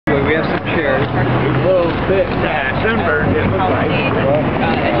We have some chairs. A little bit sunburned, it looks like.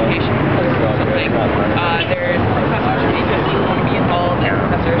 Education or something. There's professors from HSC who want to be involved and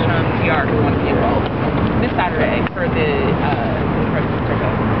professors from CR who want to be involved this Saturday for the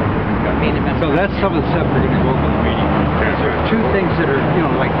main event. So that's some of the stuff we're going to go over the meeting. There's two things that are, you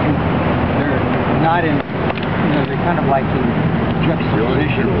know, like, they're not in, you know, they're kind of like in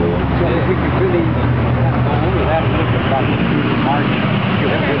juxtaposition. So if we could really kind of go over that a little bit about the march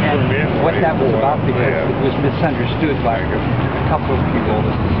and what that was about, because it was misunderstood by a couple of people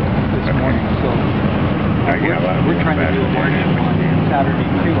this morning. So we're trying to do a march on Saturday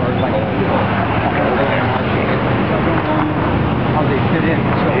too, or like a march. I don't know how they fit in.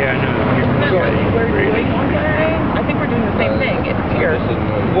 So, We're doing on Saturday? I think we're doing the same thing. It's here.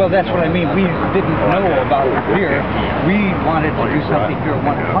 well, that's what I mean. We didn't know about here. We wanted to do something here at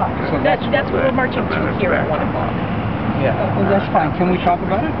 1 o'clock. So That's what we're marching to here at 1 o'clock. yeah. Well, that's fine. Can we talk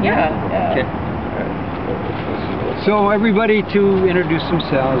about it? Yeah. Okay. So everybody to introduce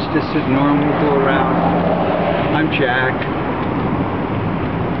themselves, just as normal, go around. I'm Jack.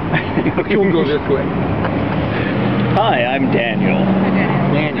 We'll go this way. Hi, I'm Daniel.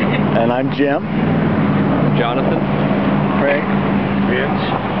 Daniel. And I'm Jim. Jonathan. Craig. Vince.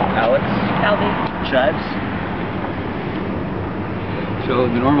 Alex. Aldi. Chives. So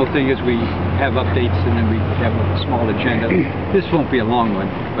the normal thing is we have updates and then we have a small agenda. This won't be a long one,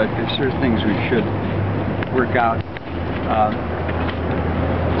 but there's certain things we should work out.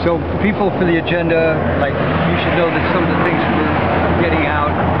 So people for the agenda, like, you should know that some of the things we're getting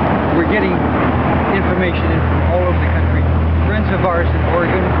out, we're getting information in from all over the country. Friends of ours in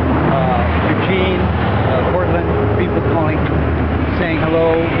Oregon, Eugene, Portland, people calling, saying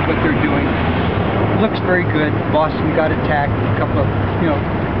hello, what they're doing. Looks very good. Boston got attacked. A couple of, you know,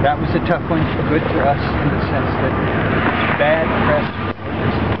 that was a tough one. Good for us in the sense that it's bad press for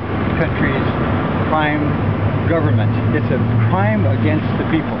this country's crime government. It's a crime against the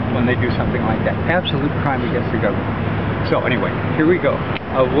people when they do something like that. Absolute crime against the government. So anyway, here we go.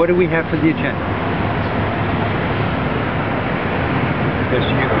 What do we have for the agenda? Yes,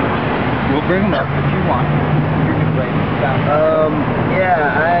 we'll bring them up if you want. You can write them down. Yeah,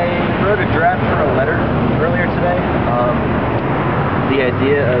 I wrote a draft for a letter earlier today. The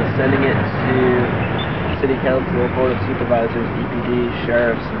idea of sending it to City Council, Board of Supervisors, EPD,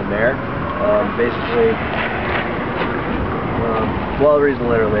 Sheriffs, and the Mayor. Basically, well, I'll read the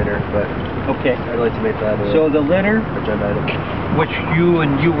letter later, but Okay. I'd like to make that So the letter, agenda item. which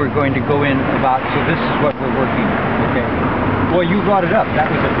you were going to go in about, so this is what we're working on, okay? Well, you brought it up. That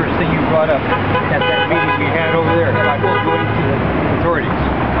was the first thing you brought up at that meeting we had over there about going to the authorities.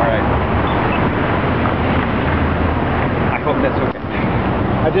 All right. I hope that's okay.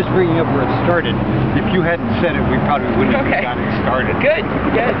 I'm just bringing up where it started. If you hadn't said it, we probably wouldn't have Okay. gotten it started. Good.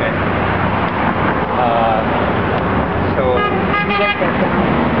 Good. Okay. So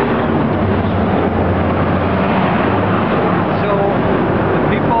the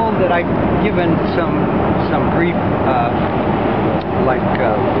people that I've given some brief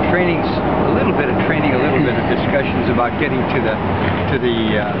trainings, a little bit of training, a little bit of discussions about getting to the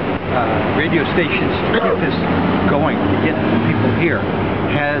radio stations to get this going, to get the people here.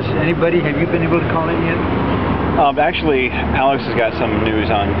 Have you been able to call in yet? Actually, Alex has got some news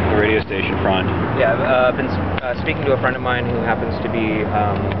on the radio station front. Yeah, I've been speaking to a friend of mine who happens to be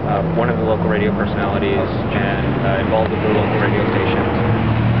one of the local radio personalities and involved with the local radio stations.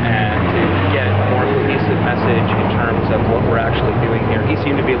 And to get a more cohesive message in terms of what we're actually doing here. He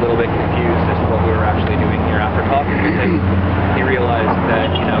seemed to be a little bit confused as to what we were actually doing here after talking with him. He realized that,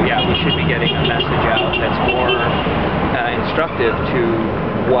 you know, yeah, we should be getting a message out that's more instructive to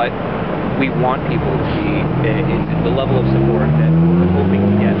what we want people to be, in the level of support that we're hoping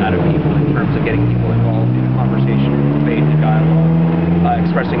to get out of people in terms of getting people involved in conversation, debate, and dialogue,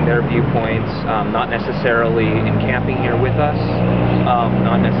 expressing their viewpoints, not necessarily encamping here with us,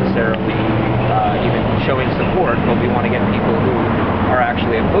 not necessarily even showing support, but we want to get people who are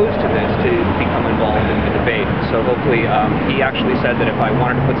actually opposed to this to become involved in the debate. So hopefully, he actually said that if I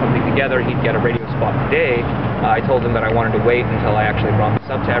wanted to put something together, he'd get a radio spot today. I told him that I wanted to wait until I actually brought this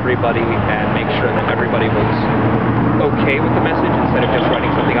up to everybody and make sure that everybody was okay with the message instead of just writing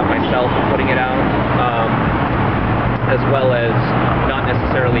something up myself and putting it out, as well as not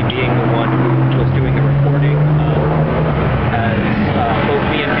necessarily being the one who was doing the recording, as both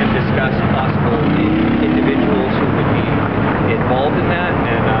me and him discussed possible individuals who would be involved in that,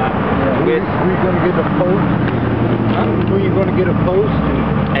 and with... Who are you going to get opposed to? Who are you going to get opposed to?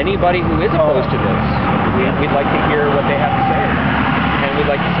 Anybody who is opposed to this. We'd like to hear what they have to say, and we'd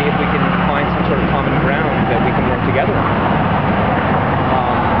like to see if we can find some sort of common ground that we can work together on.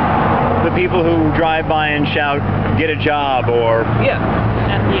 people who drive by and shout, "Get a job," or Yeah.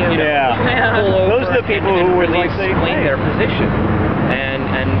 You know, yeah. pull over Those are the people and who would really like to explain their position and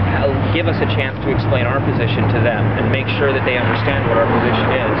give us a chance to explain our position to them and make sure that they understand what our position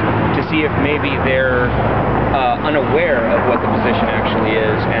is, to see if maybe they're unaware of what the position actually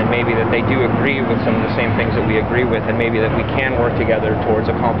is, and maybe that they do agree with some of the same things that we agree with, and maybe that we can work together towards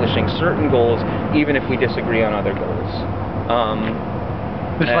accomplishing certain goals even if we disagree on other goals.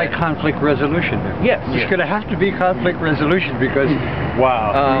 It's like conflict resolution. Yes. It's going to have to be conflict resolution because,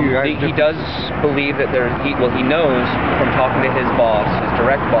 wow. He does believe that he knows from talking to his boss, his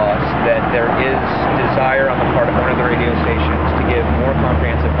direct boss, that there is desire on the part of one of the radio stations to give more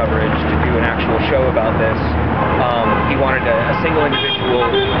comprehensive coverage, to do an actual show about this. He wanted a single individual.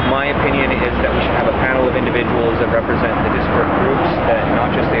 My opinion is that we should have a panel of individuals that represent the disparate groups, that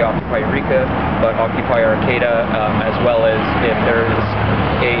not just the Occupy Eureka, but Occupy Arcata, as well as if there is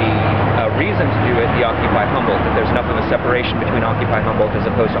a reason to do it, the Occupy Humboldt, that there's enough of a separation between Occupy Humboldt as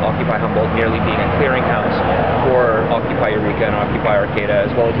opposed to Occupy Humboldt merely being a clearinghouse for Occupy Eureka and Occupy Arcata,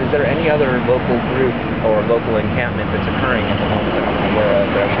 as well as is there any other local group or local encampment that's occurring at the moment that I'm aware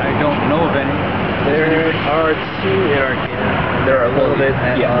of? I don't know of any. There are two in Arcata. They're a little bit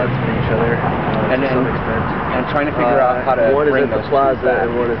at odds with each other And to then- some extent. And trying to figure out how to one is bring at the those plaza two back.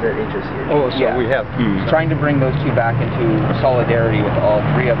 and one is at HSU. Oh, so Yeah. we have. Trying to bring those two back into solidarity with all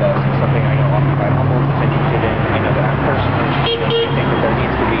three of us is something I know Occupy Humboldt is interested in. I know that I'm personally interested in. I think that there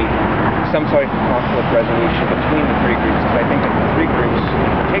needs to be some sort of conflict resolution between the three groups, because I think that the three groups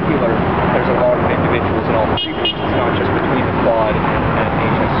in particular, there's a lot of individuals in all the three groups. It's not just between the Quad and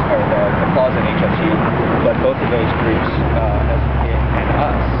HS, or the Plaza and HSU, but both of those groups and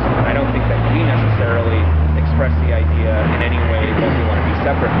us. And I don't think that we necessarily express the idea in any way that we want to be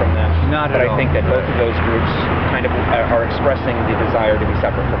separate from them. Not but at I all. think that both of those groups kind of are expressing the desire to be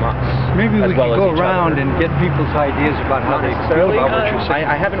separate from us. Maybe as we well could as go each around other. and get people's ideas about how Not they feel necessarily. about what you're saying.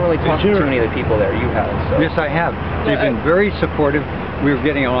 I haven't really talked to too many of the people there. You have. So. Yes, I have. They've been very supportive. We're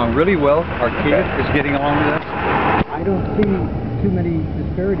getting along really well. Arcata is getting along with us. I don't see too many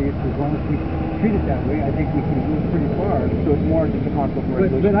disparities as long as we treat it that way. I think we can go pretty far. So it's more just a conflict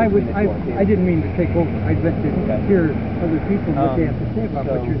resolution. But between the two I didn't mean to take over. I'd like to hear other people what they have to say about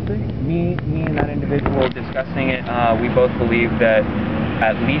what so you're saying. Me and that individual discussing it, we both believe that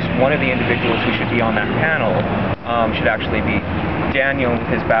at least one of the individuals who should be on that panel should actually be Daniel with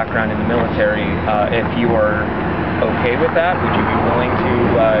his background in the military. If you are okay with that, would you be willing to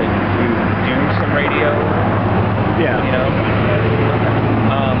do some radio? Yeah. You know?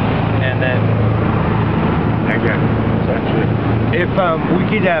 And then... If we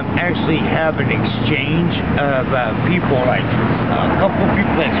could actually have an exchange of people, like a couple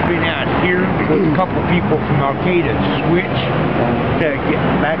people that's been out here with a couple people from Arcata switch to get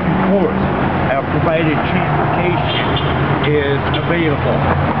back and forth, provided transportation is available.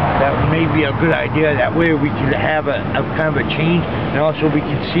 That may be a good idea. That way we could have a kind of a change, and also we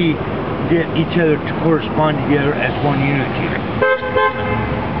could see get each other to correspond together as one unity.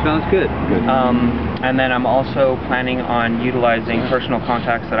 Sounds good. And then I'm also planning on utilizing personal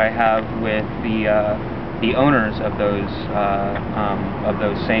contacts that I have with the owners of those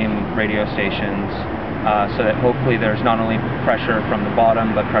same radio stations, so that hopefully there's not only pressure from the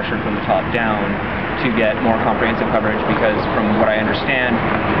bottom but pressure from the top down to get more comprehensive coverage, because from what I understand,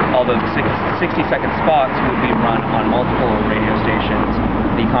 although the 60-second spots would be run on multiple radio stations,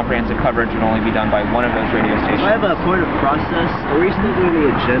 the comprehensive coverage would only be done by one of those radio stations. I have a point of process. Are we still doing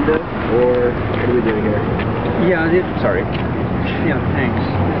the agenda, or what are we doing here? Yeah, Sorry. yeah, thanks.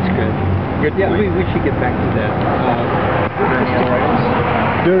 That's good. Yeah, we should get back to that. Any other items?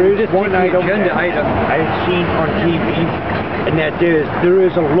 There is Just one the item agenda that item. I've seen on TV, and that there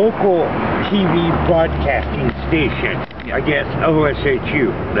is a local TV broadcasting station, I guess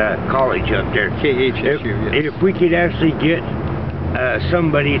OSHU, the college up there. KHSU, yes. If we could actually get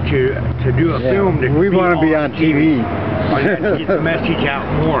somebody to do a film that We want to be on TV. to get the message out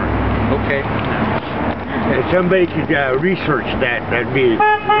more. Okay. If somebody could research that, that'd be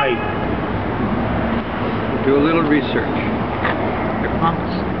great. Do a little research. I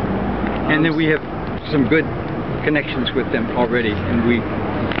promise. And then we have some good connections with them already, and we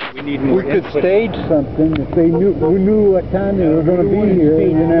need more We could input. stage something if we knew what time they were going to be here,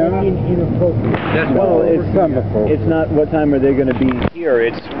 you know. That's Well, what we're it's working on. summerful. It's not what time are they going to be here,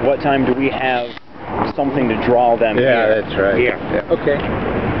 it's what time do we have something to draw them here. that's right. Yeah. Okay.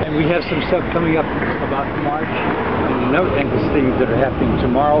 And we have some stuff coming up about March, and the things that are happening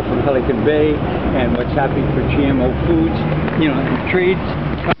tomorrow from Pelican Bay, and what's happening for GMO foods, you know, and trades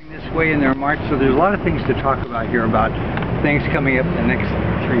coming this way in their March. So there's a lot of things to talk about here about things coming up in the next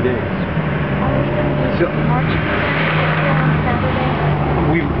 3 days. So, March on Saturday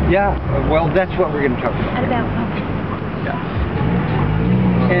yeah, well, that's what we're going to talk about. at about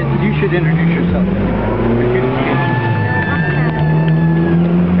Yeah. And you should introduce yourself.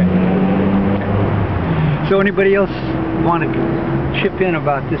 So anybody else want to chip in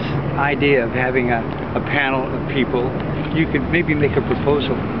about this idea of having a panel of people? You could maybe make a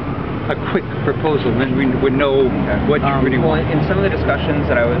proposal, a quick proposal, then we would know what you really want. In some of the discussions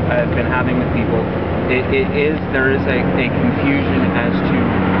that I've been having with people, there is a confusion as to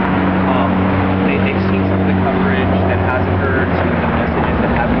they've seen some of the coverage that hasn't heard some of the messages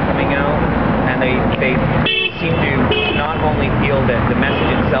that have been coming out, and they seem to not only feel that the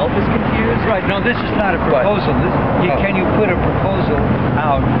message itself is confused. Right. No, this is not a proposal. Can you put a proposal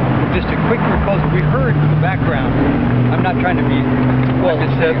out? Just a quick proposal. We heard the background. I'm not trying to be. Well,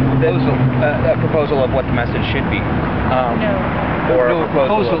 it's a proposal of what the message should be. Or No, a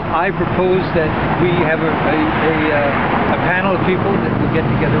proposal. I propose that we have a panel of people that will get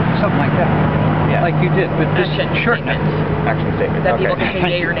together, something like that. Yeah. Like you did, but just shorten it. Action statement. That Okay. people can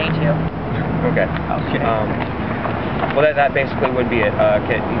say yay or nay to. Okay. Okay. Well, that basically would be it.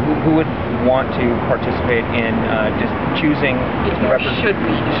 Who would want to participate in just choosing It's more should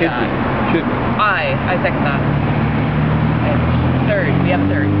we do Should that. Should I second that. And third, we have a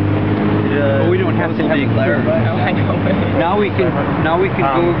third. But we don't have to be clear. Oh, I know. Now we can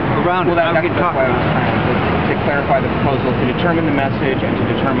go around. Well, Now we that's can talk. why I was trying to clarify the proposal, to determine the message and to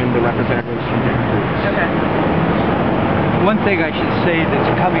determine the representatives from different groups. Okay. One thing I should say that's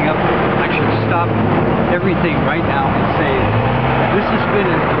coming up, I should stop everything right now and say, this has been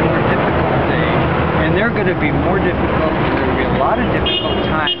a more difficult day, and they're going to be more difficult, there will be a lot of difficult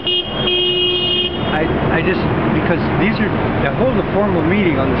times. Because the whole formal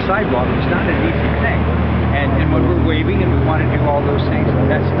meeting on the sidewalk is not an easy thing. And when we're waving and we want to do all those things,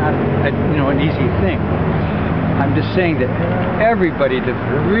 that's not an easy thing. I'm just saying that everybody to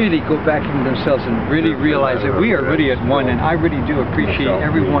really go back into themselves and really realize that we are really at one, and I really do appreciate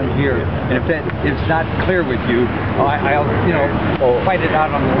everyone here. And if it's not clear with you, I'll fight it out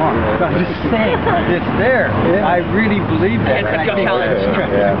on the lawn. But I'm just saying, it's there. I really believe that. And go challenge.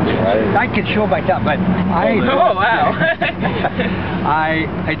 I can show my top, but Oh, wow.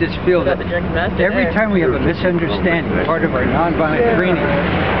 I just feel that every time we have a misunderstanding, part of our nonviolent training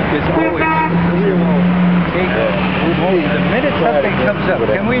is always the minute something comes up,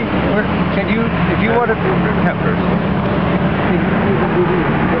 can you, if you want to,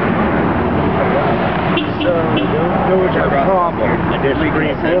 There was a problem. I disagree.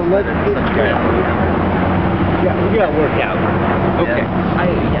 Yeah, we got worked out. okay.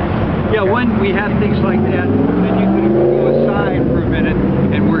 Yes. Yeah, when we have things like that, then you can go aside for a minute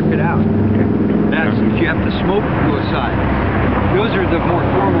and work it out. That's if you have to smoke, go aside. Those are the more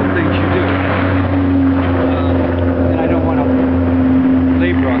formal things you do. And I don't want to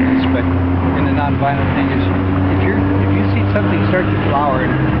labor on this, but in the nonviolent thing is, if you see something start to flower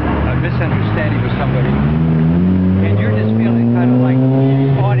and a misunderstanding with somebody, and you're just feeling kind of like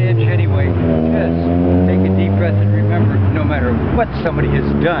on edge anyway, just take a deep breath and remember, no matter what somebody has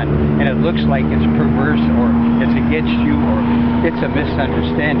done, and it looks like it's perverse or it's against you or it's a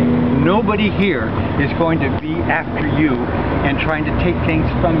misunderstanding, nobody here is going to be after you and trying to take things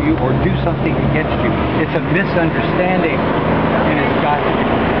from you or do something against you. It's a misunderstanding, and it's got to be.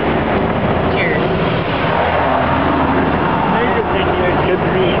 Cheers. Major thing is to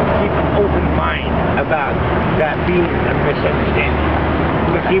me, keep an open mind about that being a misunderstanding.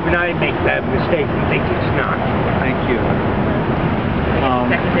 Because even I make that mistake and think it's not. Thank you.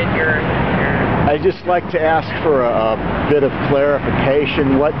 Seconded your I'd just like to ask for a bit of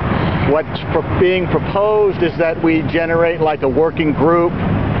clarification. What's being proposed is that we generate like a working group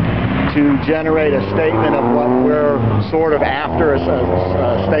to generate a statement of what we're sort of after, a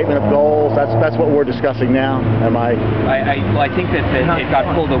statement of goals. That's what we're discussing now. Am I? I think that it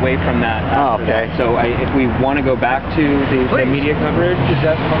got pulled away from that. Oh, okay. So if we want to go back to the media coverage, Is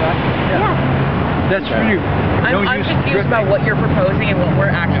that all right? Yeah. That's really I'm confused about what you're proposing and what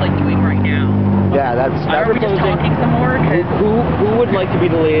we're actually doing right now. Yeah, that's. Are we just talking some more? who would like to be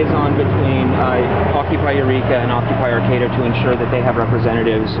the liaison between Occupy Eureka and Occupy Arcata to ensure that they have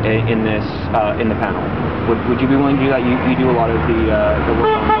representatives in this in the panel? Would you be willing to do that? You do a lot of the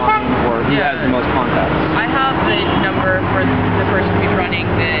work online, or who has the most contacts? I have the number for the person who's running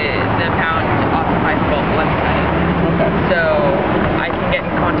the Pound Occupy Vote website. Okay. So I can get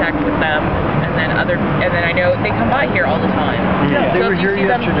in contact with them, and then I know they come by here all the time. Yeah, they so were if you here see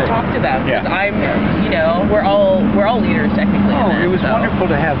yesterday. them, talk to them. Yeah. 'Cause we're all leaders technically. Oh, in it was so. wonderful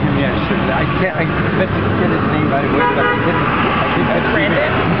to have him yesterday. I meant to get his name right away, but I didn't.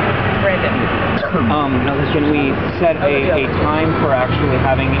 Brandon. Can we set a time for actually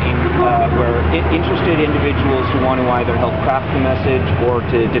having where interested individuals who want to either help craft the message or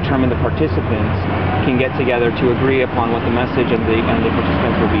to determine the participants can get together to agree upon what the message and the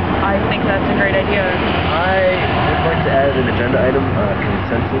participants will be? I think that's a great idea. I would like to add an agenda item,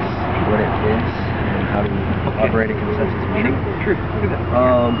 consensus, what it is, and how to operate a consensus meeting. Sure, do that.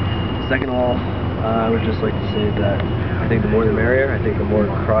 Second of all, I would just like to say that I think the more the merrier. I think the more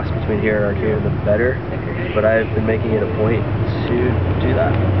cross between hierarchy, the better. But I've been making it a point to do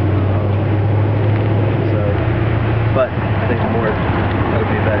that. But I think the more that would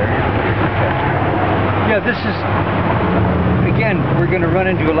be better. Yeah, this is, again, we're going to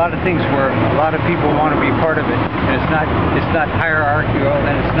run into a lot of things where a lot of people want to be part of it, and it's not hierarchical,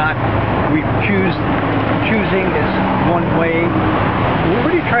 and it's not choosing is one way.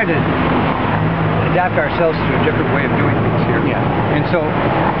 We're really trying to adapt ourselves to a different way of doing things here. Yeah. And so,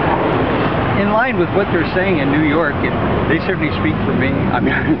 in line with what they're saying in New York, and they certainly speak for me, I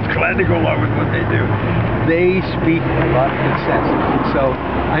mean, I'm glad to go along with what they do. They speak a lot of consensus. So,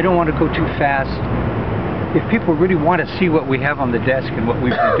 I don't want to go too fast. If people really want to see what we have on the desk and what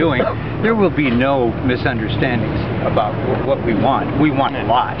we've been doing, there will be no misunderstandings about what we want. We want a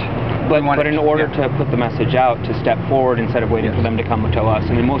lot. But in order to put the message out, to step forward instead of waiting for them to come to us,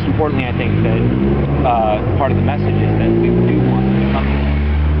 and then most importantly, I think that part of the message is that we do want them to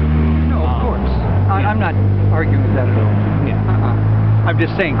come. No, of course. I'm not arguing with that at all. Yeah. I'm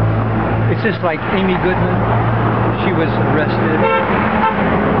just saying, it's just like Amy Goodman. She was arrested,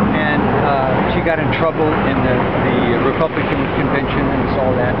 and she got in trouble in the Republican convention and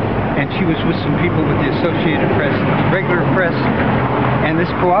all that, and she was with some people with the Associated Press and the regular press, and this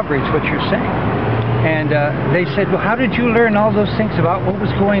corroborates what you're saying. And they said, well, how did you learn all those things about what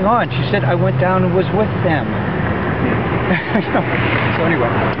was going on? She said, I went down and was with them. So anyway.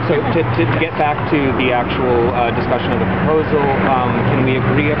 So to get back to the actual discussion of the proposal, can we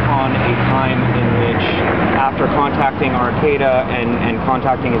agree upon a time in which, after contacting Arcata and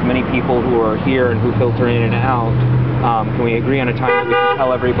contacting as many people who are here and who filter in and out, can we agree on a time that we can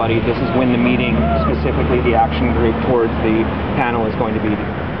tell everybody this is when the meeting, specifically the action group towards the panel, is going to be?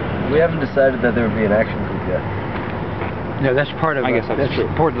 We haven't decided that there would be an action group yet. No, that's part of I guess that's true.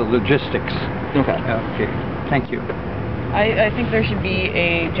 part of the logistics. Okay. Okay. Thank you. I think there should be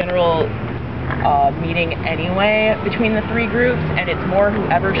a general meeting anyway between the three groups, and it's more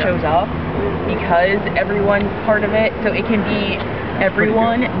whoever shows up, because everyone's part of it, so it can be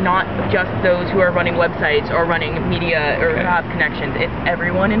everyone, not just those who are running websites or running media or have connections. It's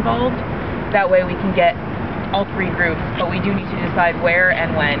everyone involved. That way we can get all three groups, but we do need to decide where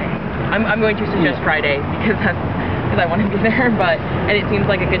and when. I'm going to suggest Friday, because I want to be there, and it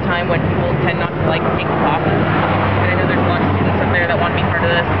seems like a good time when people tend not to like take classes. And I know there's a lot of students up there that want to be part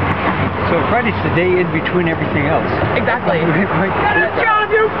of this. So Friday's the day in between everything else. Exactly. Good job,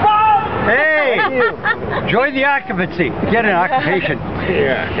 you folks! Hey! Join the occupancy. Get an occupation.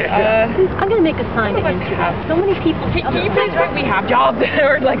 I'm going to make a sign against you. So many people. Can you please write we have jobs,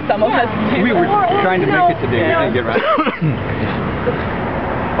 or like some of us do? We were trying to make it today. We didn't get right.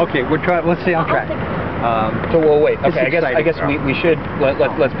 Okay, let's stay on track. So we'll wait. Okay, I guess exciting. we should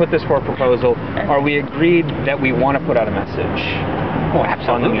let's put this for a proposal. Are we agreed that we want to put out a message? Oh,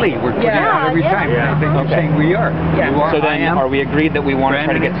 absolutely. We're putting it out every time. I think we're saying we are. Yeah. You are. So then, are we agreed that we want to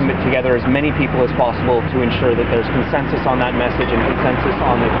try to get together as many people as possible to ensure that there's consensus on that message and consensus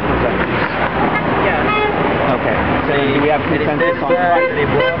on the presenters? Yeah. Okay. So do we have consensus on Any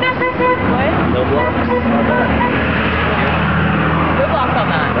blocks? What? No blocks on that? No blocks on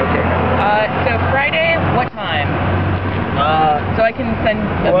that. Okay. So Friday, what time? So I can send.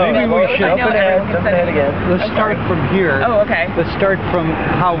 Maybe we should I know everyone can send it again. Let's start from here. Oh, okay. Let's start from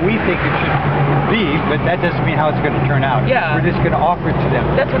how we think it should be, but that doesn't mean how it's going to turn out. Yeah. We're just going to offer it to them.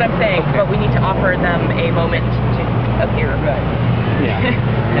 That's what I'm saying. Okay. But we need to offer them a moment to appear. Right.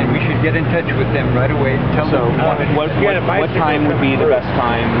 Yeah. And we should get in touch with them right away. Tell them what time would be the best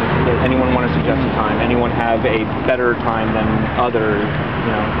time? Does anyone want to suggest a time? Anyone have a better time than others?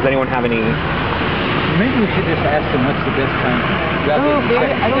 Does anyone have any? Maybe we should just ask them what's the best time.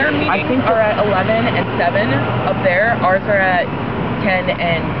 Their meetings are at 11 and 7 up there. Ours are at 10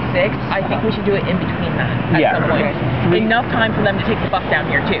 and 6. I think we should do it in between that at some point. Enough time for them to take the bus down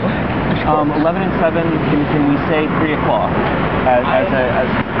here too. 11 and 7. Can we say 3 o'clock as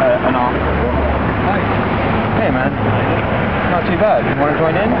an offer? Hi. Hey man, not too bad. You want to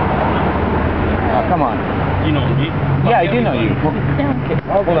join in? Oh, come on. You know me? Yeah, I do know you.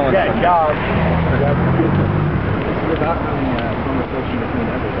 Hold on one second. Job. Without having a conversation between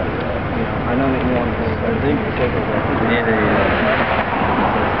everybody, I know that you want to take over. We need a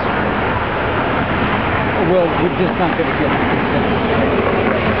we're just not going to get the consensus.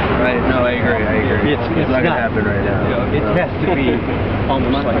 Right, no, I agree. It's not going to happen right now. You know, it has to be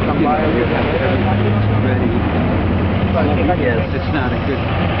almost like, you know, you have to have everything ready. Yes. It's not a good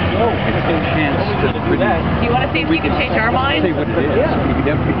chance to really Do you want to see if we can change our mind? say what it is. You can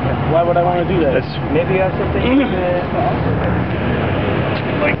never- Why would I want to do that? Maybe you have something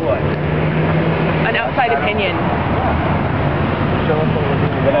like what? An outside opinion.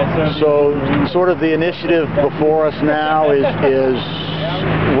 So, sort of the initiative before us now is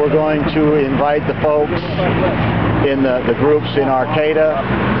we're going to invite the folks in the groups in Arcata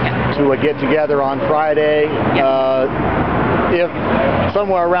to get together on Friday. If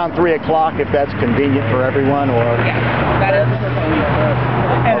somewhere around 3 o'clock, if that's convenient for everyone, or That is.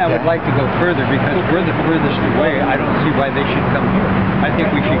 And I would like to go further because we're the furthest away. I don't see why they should come here. I think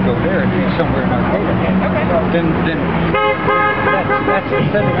we should go there and be somewhere in Arcata. Then that's the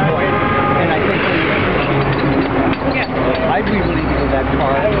setting point. And I think we appreciate it. I'd be willing to go that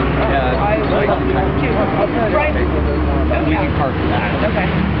far. We can carpool that. Okay.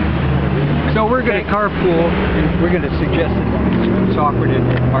 So we're going to carpool, and we're going to suggest that it's awkward in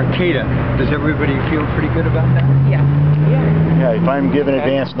Arcata. Does everybody feel pretty good about that? Yeah. yeah, if I'm given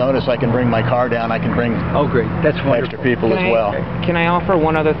advance notice, I can bring my car down. I can bring Oh, great. That's wonderful. extra people as well. Can I offer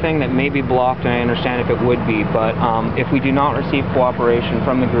one other thing that may be blocked, and I understand if it would be, but if we do not receive cooperation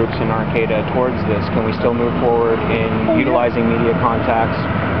from the groups in Arcata towards this, can we still move forward in utilizing media contacts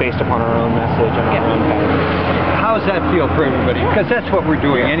based upon our own message and our own patterns? How does that feel for everybody? Because that's what we're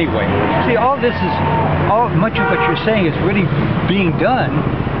doing anyway. See, all this is, much of what you're saying is really being done,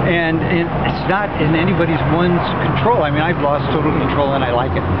 and it's not in anybody's one's control. I mean, I've lost total control and I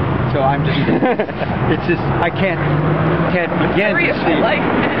like it. So I'm just, it's just, I can't begin to see.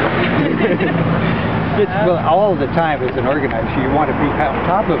 It's, well, all the time as an organizer, you want to be on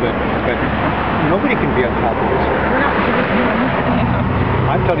top of it, but nobody can be on top of this.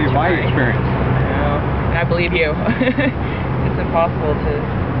 I'm telling you my experience. I believe you. It's impossible to.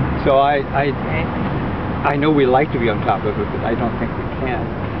 So I know we like to be on top of it, but I don't think we can.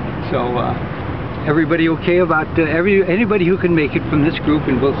 So everybody okay about anybody who can make it from this group,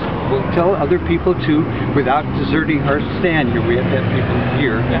 and we'll tell other people too, without deserting our stand here. We have to have people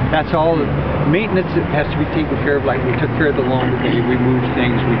here. That's all maintenance that has to be taken care of. Like we took care of the lawn today, we moved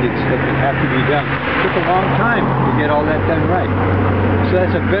things, we did stuff that had to be done. It took a long time to get all that done right. So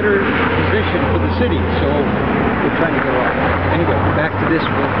that's a better position for the city. So we're trying to go on. Anyway, back to this.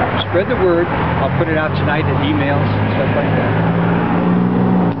 We'll spread the word. I'll put it out tonight in emails and stuff like that.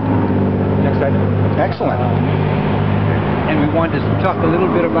 Next item. Excellent. And we wanted to talk a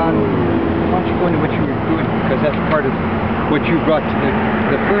little bit about, why don't you go into what you were doing, because that's part of what you brought to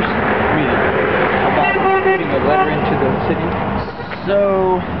the first meeting, about putting a letter into the city.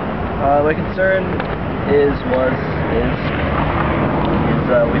 So, my concern is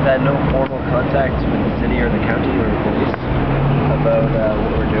we've had no formal contact with the city or the county or the police about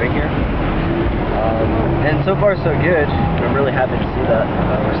what we're doing here. And so far so good. I'm really happy to see that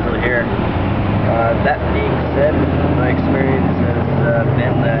we're still here. That being said, my experience has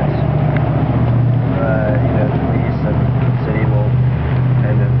been that the police and the city will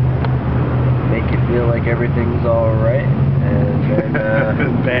kind of make you feel like everything's all right, and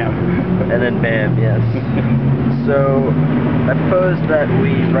then Bam. And then bam, yes. So I propose that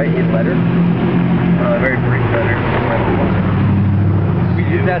we write a letter, a very brief letter. We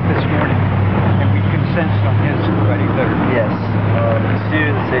did that this morning, and we consented on his writing a letter. Yes, to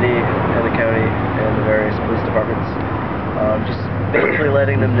the city and the county and the various police departments. Just basically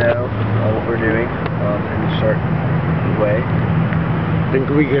letting them know what we're doing in a short way. I think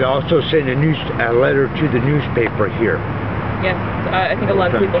we could also send a letter to the newspaper here. Yes, I think a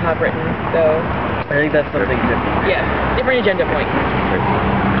lot of people have written, so. I think that's something different. Yeah, different agenda point.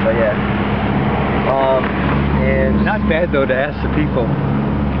 But yeah. And Not bad though to ask the people,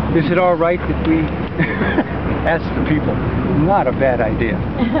 is it all right that we ask the people? Not a bad idea.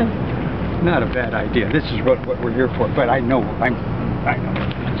 Not a bad idea. This is what we're here for, but I know.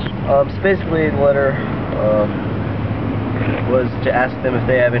 so basically the letter was to ask them if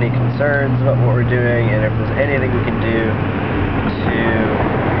they have any concerns about what we're doing, and if there's anything we can do to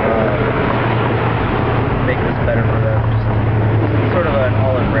make this better for them. Just sort of an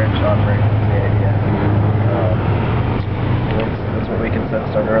olive branch offering is the idea. That's what we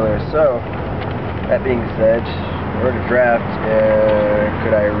consented on earlier. So, that being said, we're to draft.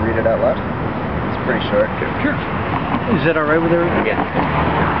 Could I read it out loud? It's pretty short. Sure. Is that all right with everyone? Yeah.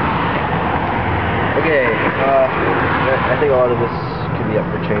 Okay, I think a lot of this could be up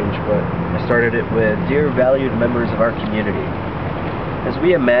for change, but I started it with, Dear valued members of our community, as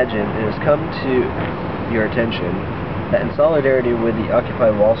we imagine, it has come to your attention that in solidarity with the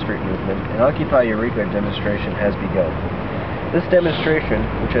Occupy Wall Street movement, an Occupy Eureka demonstration has begun. This demonstration,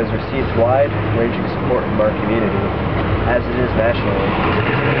 which has received wide-ranging support from our community, as it is nationally,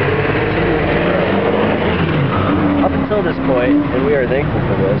 is continuing to grow. Up until this point, and we are thankful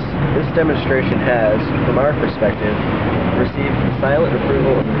for this demonstration has, from our perspective, received the silent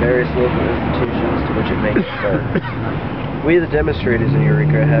approval of the various local institutions to which it may concern. We, the demonstrators in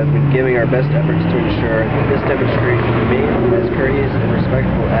Eureka, have been giving our best efforts to ensure that this demonstration remains as courteous and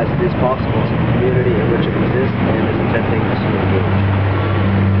respectful as it is possible to the community in which it exists and is attempting to engage.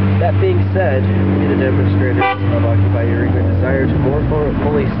 That being said, we, the demonstrators of Occupy Eureka, desire to more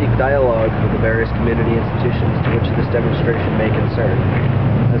fully seek dialogue with the various community institutions to which this demonstration may concern.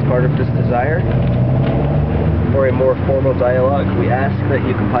 As part of this desire, for a more formal dialogue, we ask that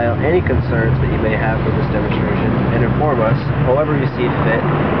you compile any concerns that you may have for this demonstration and inform us, however you see fit,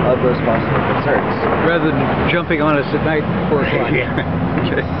 of those possible concerns. Rather than jumping on us at night at 4 o'clock.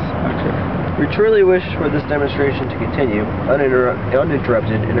 Okay. We truly wish for this demonstration to continue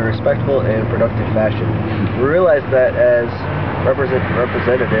uninterrupted in a respectful and productive fashion. We realize that as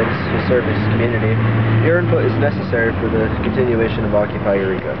representatives who serve this community, your input is necessary for the continuation of Occupy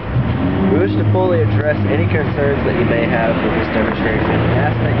Eureka. We wish to fully address any concerns that you may have with this demonstration and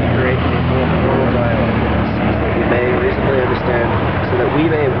ask that you create a more formal dialogue with us so that we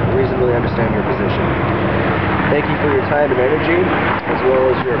may reasonably understand your position. Thank you for your time and energy, as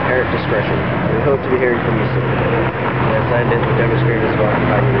well as your apparent discretion. We hope to be hearing from you soon. And signed in the demonstrators of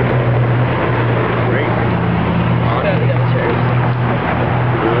Occupy Eureka. Great.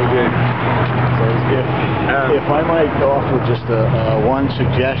 Really good. Sounds good. If I might offer just one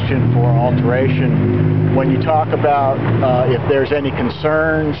suggestion for alteration, when you talk about if there's any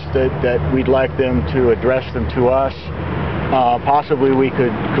concerns that we'd like them to address them to us, possibly we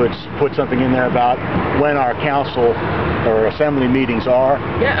could put something in there about when our council or assembly meetings are,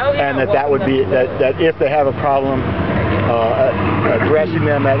 and that would be that if they have a problem, addressing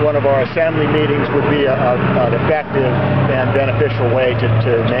them at one of our assembly meetings would be an effective and beneficial way to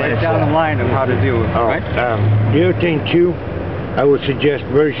manage right down the line of how to deal with it, right? The other thing too, I would suggest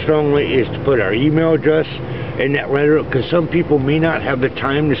very strongly is to put our email address in that letter, because some people may not have the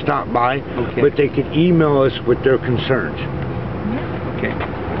time to stop by, but they can email us with their concerns. Okay.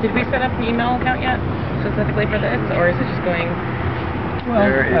 Did we set up the email account yet, specifically for this, or is it just going? Well,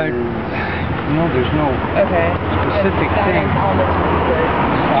 there's no specific thing.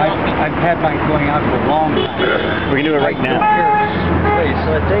 I've had mine going out for a long time. We can do it right now.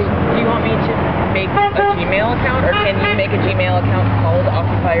 So I think. Do you want me to make a Gmail account, or can you make a Gmail account called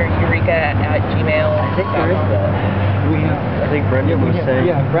Occupy Eureka at Gmail? I think there is that. I think Brendan was saying.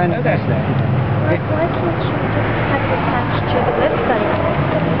 Yeah, Brendan has that. Why can't you just have it attached to the website?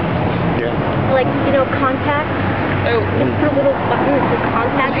 Yeah. Like, contact? Oh. Just put a little button that says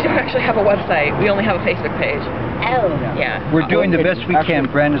contact. We don't actually have a website. We only have a Facebook page. Oh. Yeah. We're doing the best we can.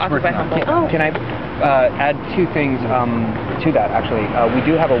 Brandon's working on it. Oh. Can I add 2 things to that, actually? We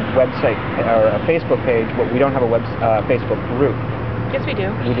do have a website, or a Facebook page, but we don't have a Facebook group. Yes, we do.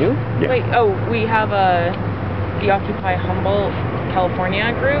 We do? Yeah. Wait, we have the Occupy Humboldt,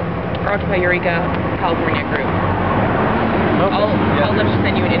 California group, or Occupy Eureka, California group. I'll just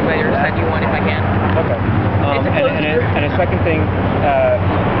send you an invite or send you one if I can. Okay. And a second thing,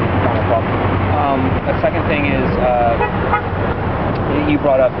 a second thing is, you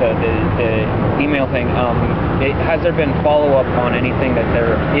brought up the email thing. Has there been follow-up on anything that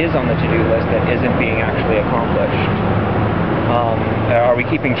there is on the to-do list that isn't being actually accomplished? Are we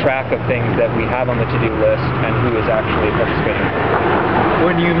keeping track of things that we have on the to-do list and who is actually participating?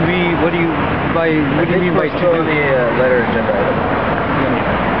 What do you mean? What do you mean by to-do? The letter agenda item.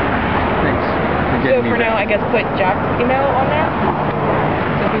 Thanks. So for now, I guess put Jack's email on that.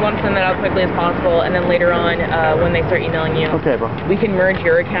 So if you want to send that out quickly as possible, and then later on, when they start emailing you, we can merge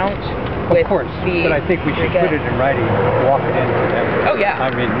your account with Of course, the but I think we should put it in writing, walk it into them. Oh yeah. I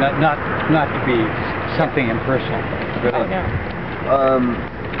mean, not to be something impersonal. Really. Oh no.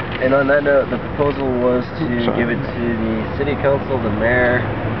 And on that note, the proposal was to give it to the City Council, the Mayor,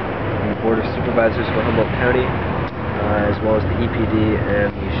 the Board of Supervisors for Humboldt County, as well as the EPD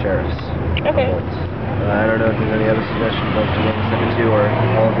and the Sheriffs. Okay. I don't know if there's any other suggestions of to send it to, or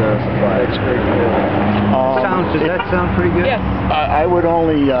all of those apply. Does that sound pretty good? Yes. I would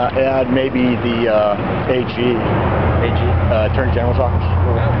only add maybe the AG, Attorney General's office.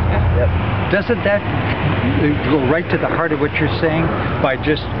 Yep. Doesn't that go right to the heart of what you're saying by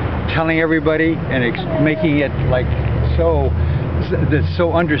just telling everybody and making it like that's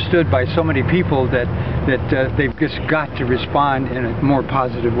so understood by so many people that they've just got to respond in a more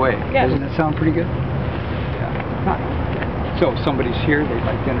positive way? Yeah. Doesn't it sound pretty good? So if somebody's here, they'd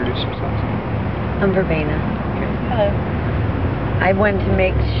like to introduce themselves. I'm Verbena. Hello. I wanted to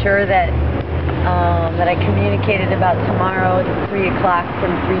make sure that that I communicated about tomorrow at 3 o'clock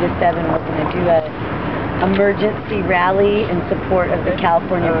from 3 to 7. We're going to do a emergency rally in support of the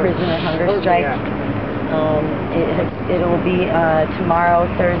California prisoner hunger strike. It'll be tomorrow,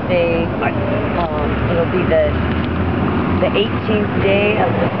 Thursday. It'll be the 18th day of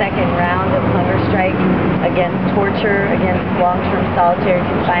the second round of hunger strike against torture, against long-term solitary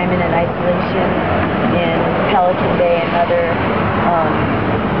confinement and isolation in Pelican Bay and other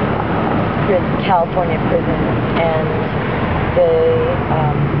California prisons. And the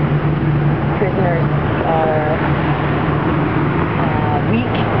prisoners are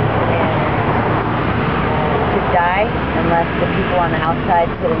weak and could die unless the people on the outside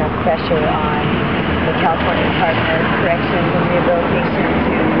put enough pressure on the California Department of Corrections and Rehabilitation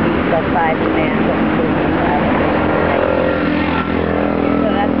to meet the 5 demands of the prisoners. So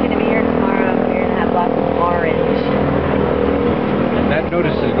that's going to be here tomorrow. We're going to have lots of orange. And that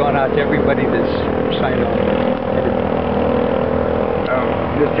notice has gone out to everybody that's signed on.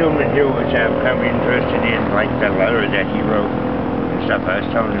 This gentleman here was kind of interested in like the letter that he wrote and stuff. I was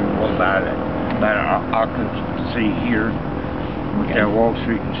telling him about it, about occupancy here with Wall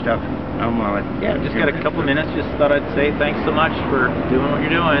Street and stuff. I'm like, yeah, just got a couple minutes. Just thought I'd say thanks so much for doing what you're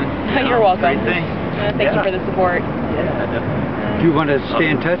doing. You're welcome. Great thing. Thank you for the support. Yeah, definitely. Do you want to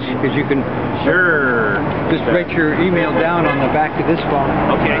stay in touch? Because you can just write your email down on the back of this phone.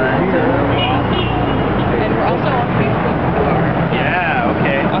 Okay. And we're also on Facebook. Yeah,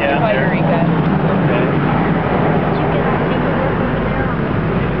 okay. Occupy Eureka. Okay.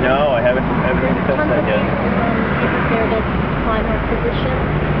 No, I haven't really touched that yet. There to find her position.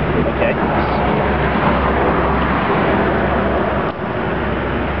 Okay.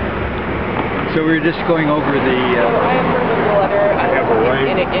 So we were just going over the... I approve of the letter.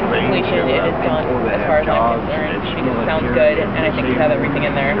 In completion, it is done as far as I'm concerned because it sounds good, and I think we have everything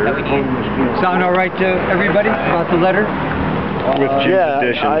in there that we need. Sound all right to everybody about the letter? With Jim's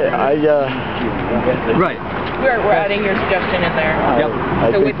addition. Right. We're adding your suggestion in there.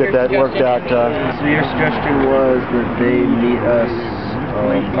 I think that worked out. So your suggestion was that they meet us,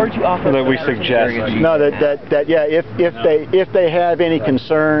 or to offer that we suggest. No, if they have any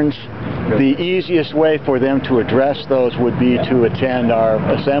concerns, the easiest way for them to address those would be to attend our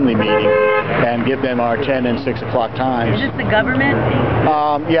assembly meeting and give them our 10 and 6 o'clock times. Is this the government?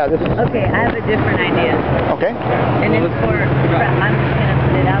 Yeah. This is Okay, I have a different idea. okay. And it's for, I'm just going to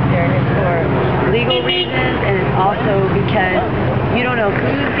put it out there, it's for legal reasons, and it's also because you don't know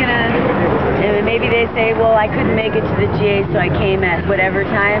who's going to, and maybe they say, well, I couldn't make it to the GA, so I came at whatever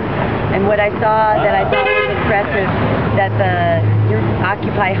time. And what I saw that I thought was impressive that the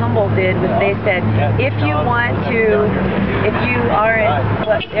Occupy Humboldt did was they said, if you want to, if you aren't,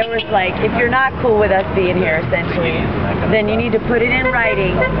 it was like, if you're not cool with us being here, essentially, then you need to put it in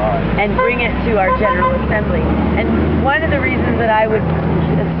writing and bring it to our General Assembly. And one of the reasons that I would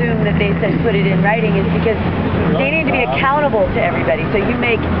assume that they said put it in writing is because they need to be accountable to everybody. So you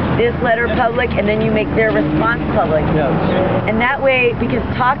make this letter public and then you make their response public. And that way, because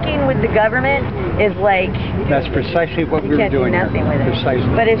talking with the government is like... That's precisely what we were doing here. With it. Precisely.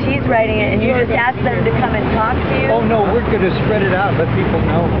 But if he's writing it and you just ask them to come and talk to you... Oh no, we're going to spread it out, let people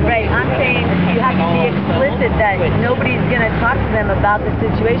know. Right, I'm saying you have to be explicit that nobody's going to talk to them about the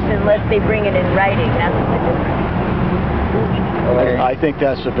situation unless they bring it in writing. That's the difference. Okay. I think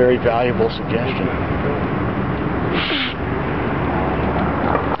that's a very valuable suggestion.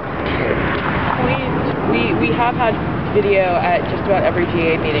 We have had video at just about every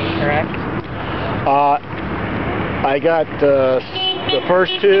GA meeting, correct? I got the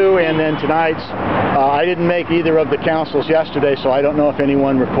first two and then tonight's. I didn't make either of the councils yesterday, so I don't know if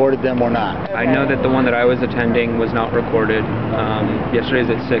anyone recorded them or not. I know that the one that I was attending was not recorded. Yesterday's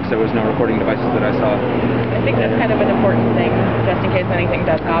at 6, there was no recording devices that I saw. I think that's kind of an important thing, just in case anything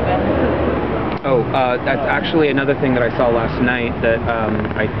does happen. Oh, that's actually another thing that I saw last night that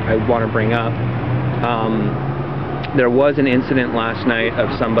I want to bring up. There was an incident last night of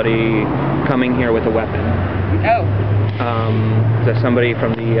somebody coming here with a weapon. Oh. Somebody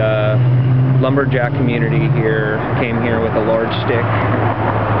from the lumberjack community here came here with a large stick.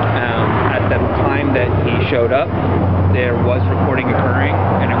 At the time that he showed up, there was recording occurring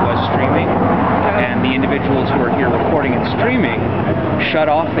and it was streaming. And the individuals who were here recording and streaming shut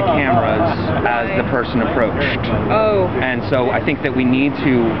off the cameras as the person approached. Oh. And so I think that we need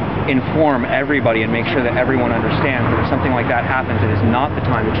to inform everybody and make sure that everyone understands that if something like that happens, it is not the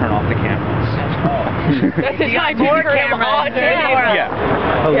time to turn off the cameras. That's the time to turn them on. Yeah.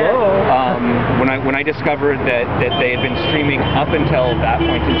 Hello. When I discovered that they had been streaming up until that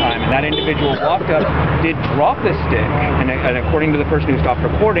point in time, and that individual walked up, did drop the stick, and according to the person who stopped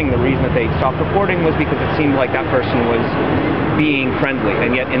recording, the reason that they stopped recording was because it seemed like that person was being friendly.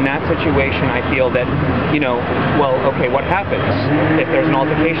 And yet in that situation, I feel that, well, okay, what happens? If there's an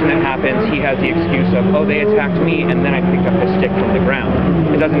altercation that happens, he has the excuse of, oh, they attacked me, and then I picked up the stick from the ground.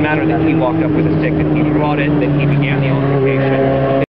 It doesn't matter that he walked up with a stick, that he brought it, that he began the altercation.